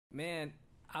Man,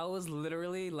 I was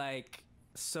literally like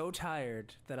so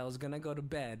tired that I was gonna go to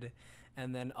bed,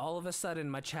 and then all of a sudden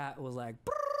my chat was like,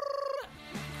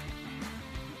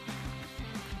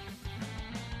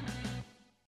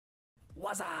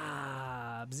 what's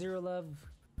up?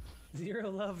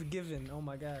 ZeroLoveGiivn. Oh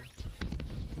my god.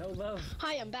 No love.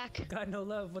 Hi, I'm back. God, no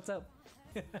love. What's up?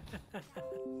 A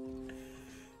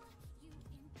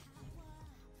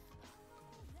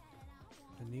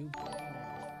new.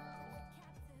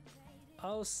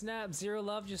 Oh snap! Zero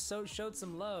Love just showed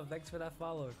some love. Thanks for that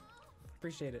follow.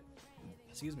 Appreciate it.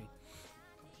 Excuse me.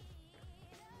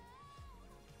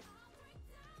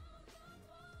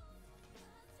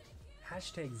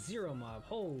 Hashtag Zero Mob.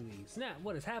 Holy snap!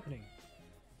 What is happening?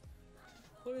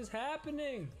 What is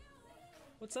happening?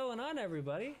 What's going on,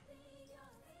 everybody?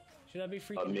 Should I be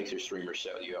freaking? Makes your streamer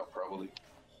shout you out, probably.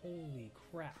 Holy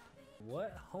crap!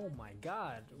 What? Oh my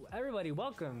god! Everybody,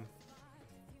 welcome.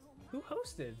 Who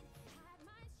hosted?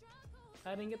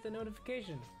 I didn't get the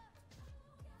notification.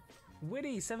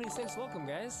 Witty76, welcome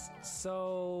guys.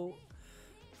 So,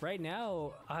 right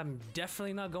now, I'm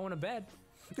definitely not going to bed.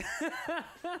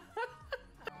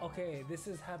 Okay, this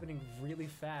is happening really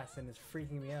fast and it's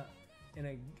freaking me out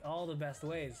in all the best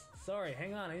ways. Sorry,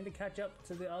 hang on, I need to catch up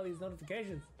to all these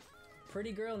notifications.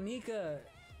 Pretty girl Nika,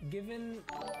 given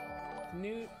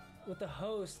Newt with the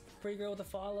host, pretty girl with the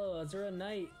follow, Azura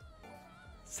Knight,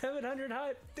 700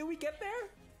 hype. Did we get there?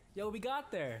 Yo, we got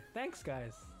there. Thanks,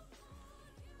 guys.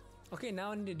 Okay,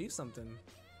 now I need to do something.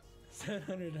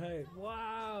 700 hype.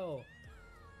 Wow.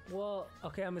 Well,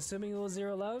 okay, I'm assuming it was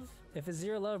Zero Love. If it's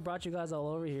Zero Love, brought you guys all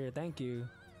over here. Thank you.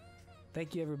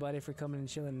 Thank you, everybody, for coming and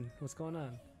chilling. What's going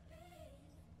on?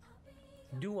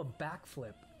 Do a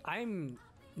backflip. I'm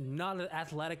not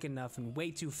athletic enough and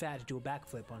way too fat to do a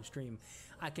backflip on stream.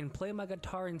 I can play my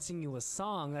guitar and sing you a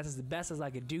song. That's the best as I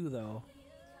could do, though.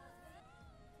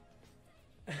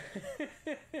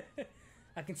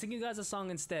 I can sing you guys a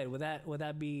song instead. Would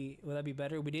that be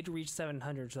better? We did reach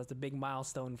 700, so that's a big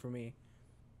milestone for me.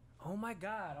 Oh my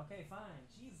god. Okay, fine.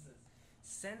 Jesus.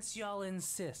 Since y'all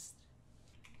insist.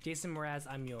 Jason Mraz,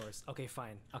 I'm yours. Okay,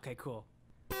 fine. Okay, cool.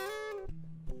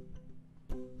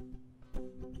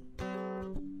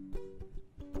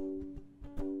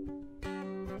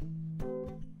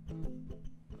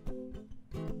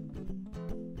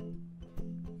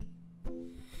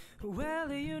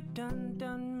 Well, you done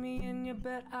me, and you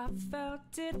bet I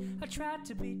felt it. I tried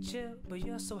to be chill, but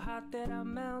you're so hot that I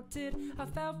melted. I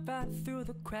fell right through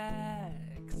the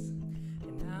cracks,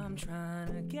 and now I'm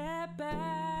trying to get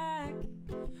back.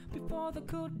 Before the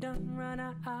cool done run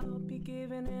out, I'll be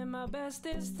giving it my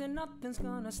bestest, and nothing's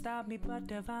gonna stop me but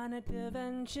divine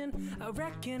intervention. I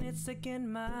reckon it's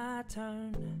again my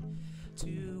turn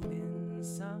to win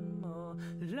some or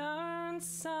learn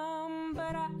some,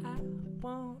 but I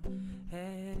won't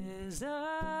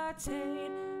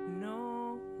hesitate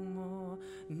no more,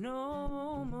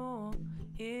 no more.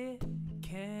 It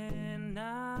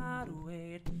cannot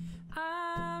wait.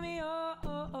 I'm yours.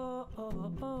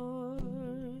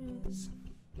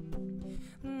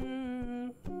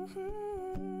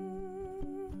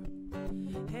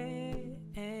 Hey,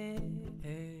 hey,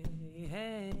 hey,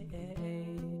 hey,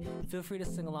 hey. Feel free to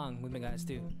sing along with me, guys,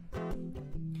 too.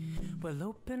 Well,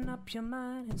 open up your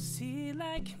mind and see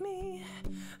like me.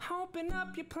 Open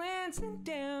up your plans and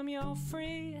damn, you're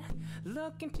free.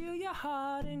 Look into your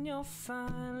heart and you'll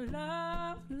find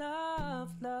love,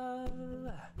 love, love.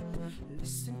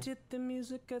 Listen to the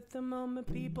music at the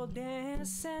moment, people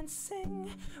dance and sing.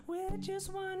 We're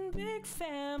just one big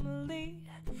family,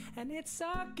 and it's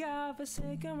our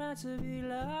God-forsaken right to be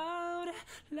loved,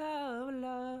 love,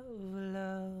 love,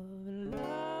 love, loved.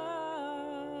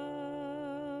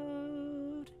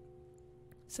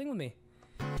 Sing with me.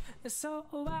 So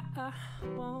I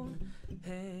won't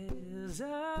hesitate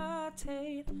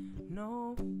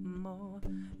no more,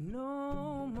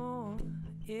 no more.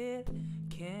 It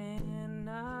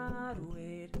cannot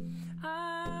wait.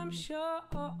 I'm sure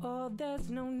there's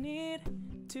no need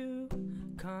to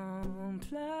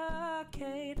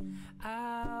complicate.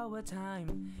 Our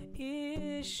time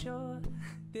is short.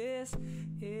 This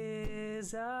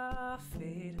is our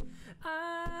fate.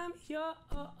 I'm yours.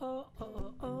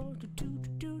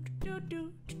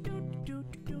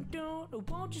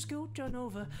 Won't you scoot on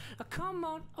over? Come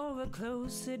on over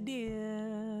closer,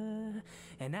 dear,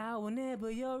 and I will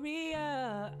nibble your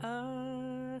ear.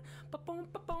 Ba-boom,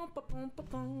 ba-boom, ba-boom,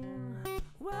 ba-boom.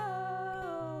 Whoa,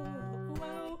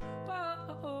 whoa,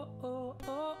 whoa, oh,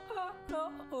 oh,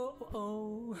 oh,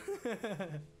 oh.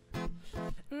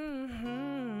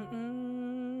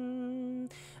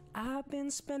 I've been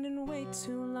spending way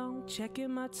too long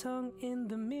checking my tongue in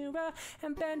the mirror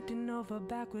and bending over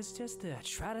backwards just to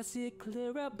try to see it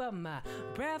clearer, but my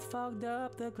breath fogged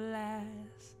up the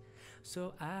glass.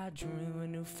 So I drew a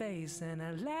new face and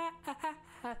I laughed.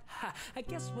 I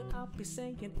guess what I'll be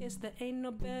saying is there ain't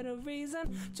no better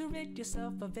reason to rid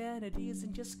yourself of vanities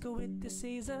and just go with the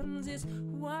seasons. It's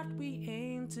what we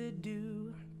aim to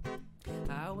do.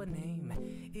 Our name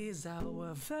is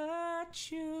our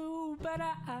virtue, but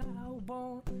I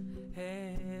won't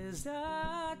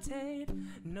hesitate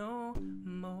no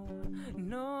more,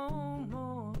 no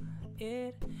more.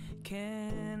 It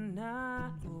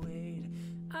cannot wait.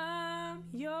 I'm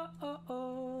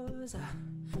yours.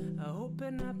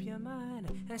 Open up your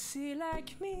mind and see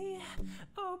like me.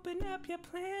 Open up your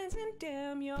plans and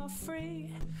damn, you're free.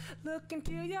 Look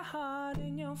into your heart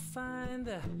and you'll find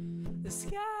the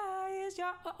sky is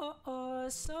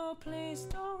yours. So please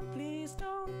don't, please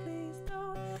don't, please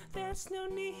don't. There's no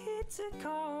need to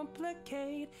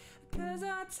complicate, 'cause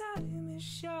our time is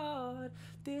short.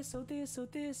 This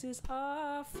is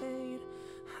our fate.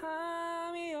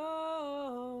 I'm yours.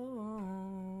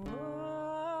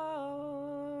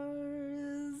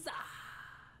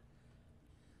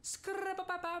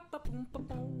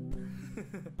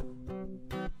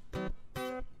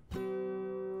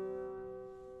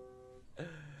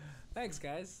 Thanks,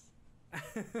 guys.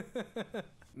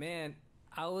 Man,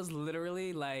 I was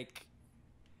literally like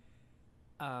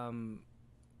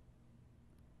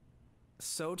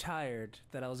so tired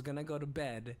that I was gonna go to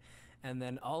bed, and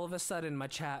then all of a sudden my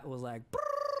chat was like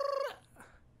brrr!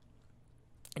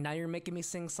 And now you're making me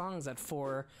sing songs at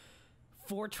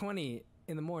 4:20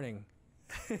 in the morning.